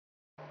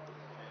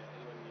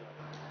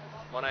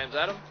My name's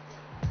Adam.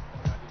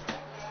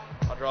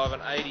 I drive an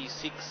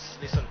 86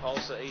 Nissan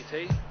Pulsar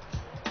ET,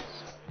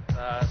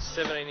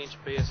 17-inch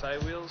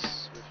BSA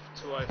wheels with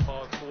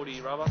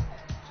 205/40 rubber.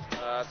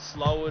 It's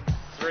lowered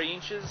 3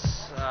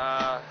 inches,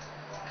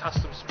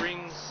 custom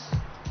springs,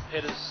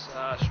 headers,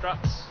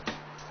 struts.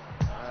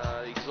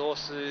 The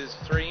exhaust is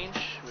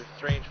 3-inch with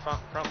 3-inch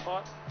front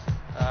pipe.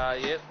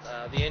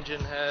 The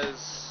engine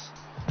has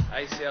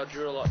ACL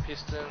Duralite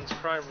pistons,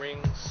 chrome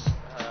rings,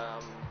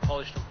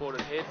 polished and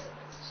ported head,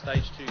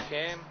 stage 2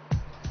 cam,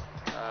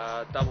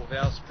 double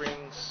valve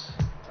springs,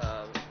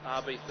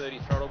 RB30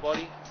 throttle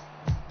body,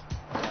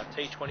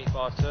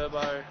 T25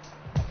 turbo,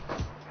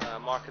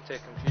 Microtech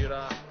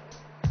computer,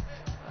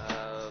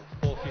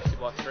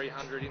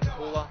 450/300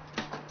 intercooler.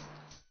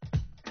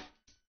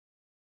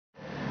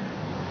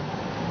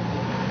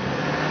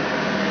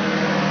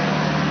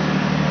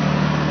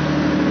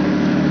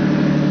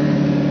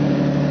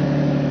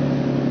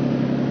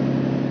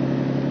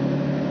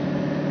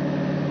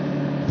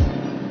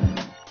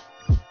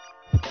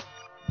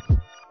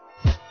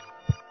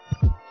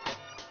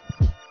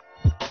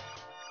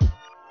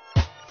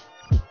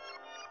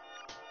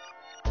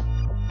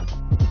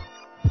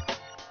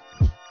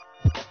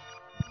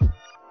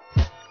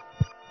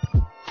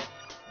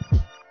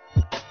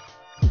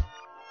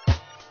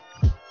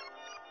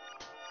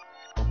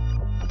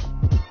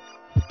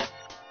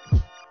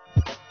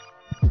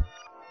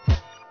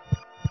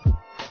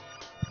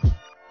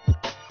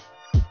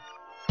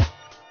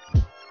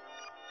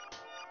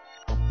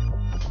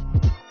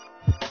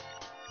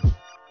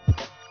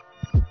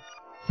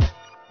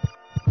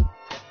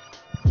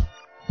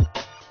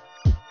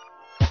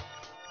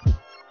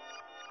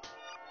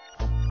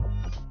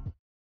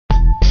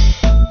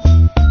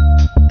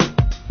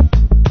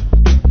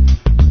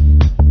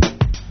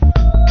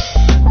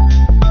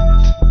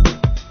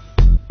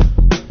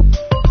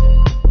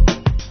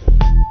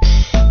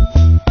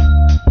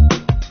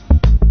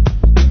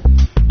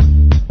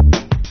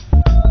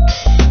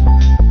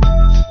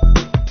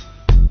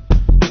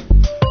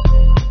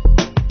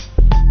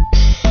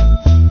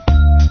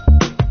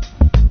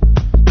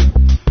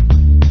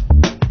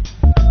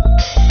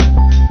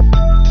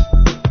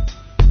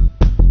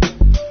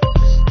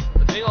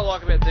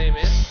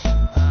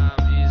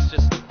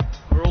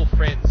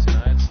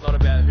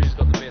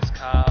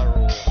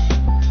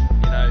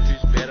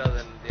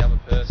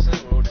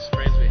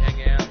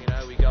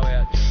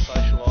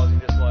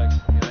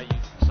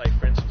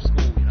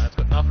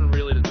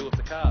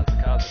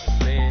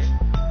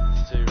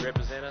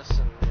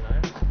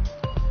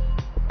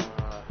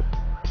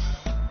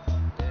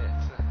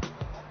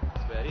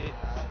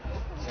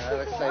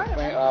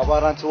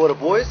 Well done to all the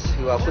boys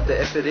who put the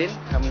effort in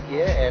coming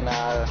here, and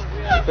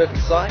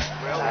perfect sign.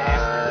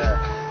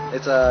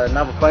 It's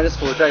another bonus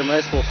for the Dragon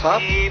Motorsport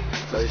Club.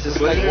 So it's just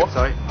good.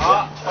 Sorry.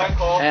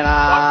 And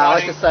I'd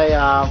like to say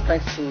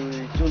thanks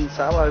to Jun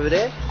Sala over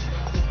there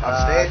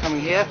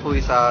coming here for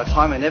his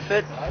time and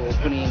effort for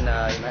putting in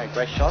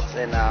great shots,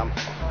 and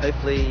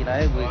hopefully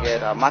we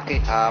get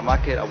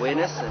market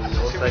awareness and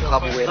also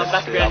club awareness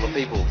to other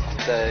people.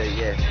 So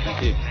yeah,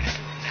 thank you.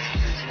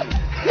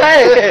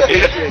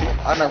 Hey!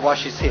 I don't know why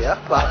she's here,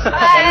 but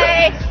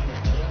hey!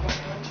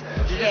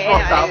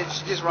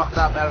 She just rocked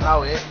up out of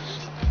nowhere.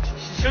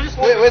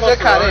 Where's her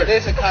car there?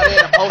 There's a car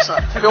there, a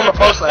Pulsar. Film a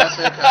Pulsar, that's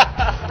her car.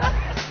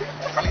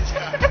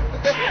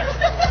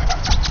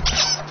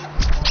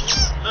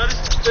 Notice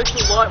the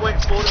special lightweight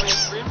Sportman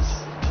rims.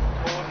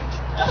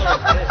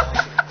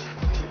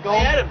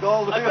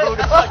 Gold. I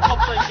got like top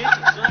plane jets,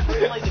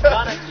 the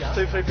gun at you.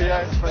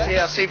 C3PO.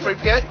 Here,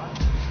 C3PO.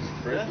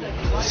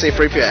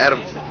 C3PO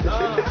Adam.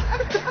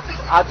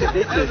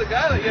 R2D2. There's a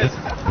guy, yes.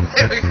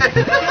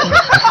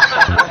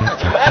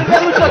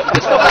 Adam looks like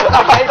he's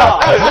got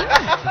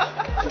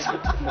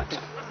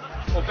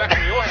Or back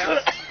from your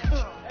house.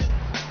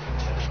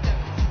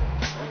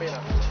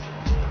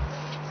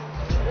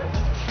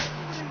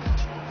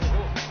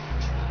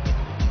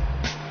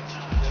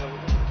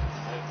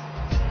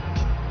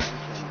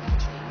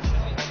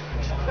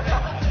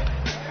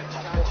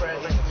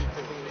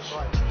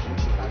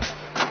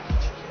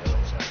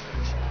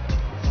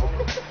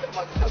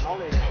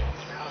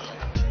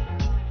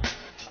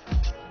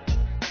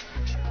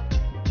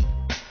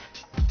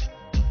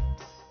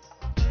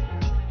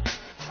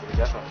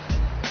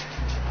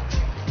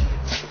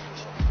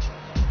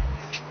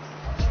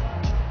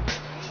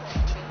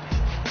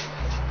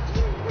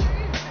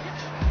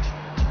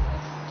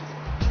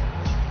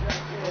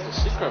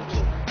 Chrome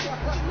tool. We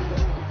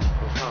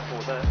can't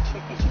afford that.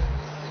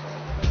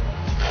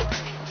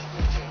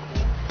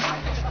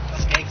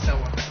 Skank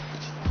someone.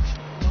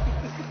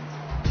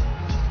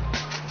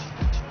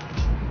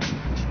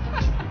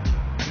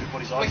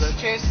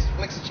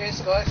 Flex the chest,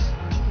 guys.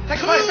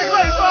 Take a place, Oh!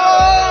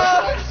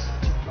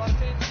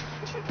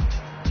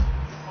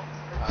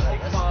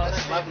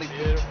 That's lovely.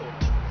 Beautiful.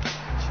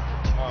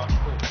 Alright,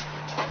 cool.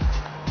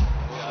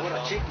 What a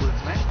cheek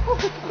words, man.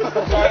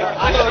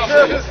 I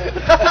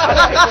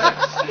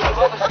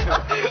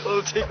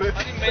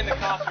didn't mean the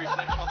car to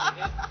reflect off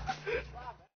the head.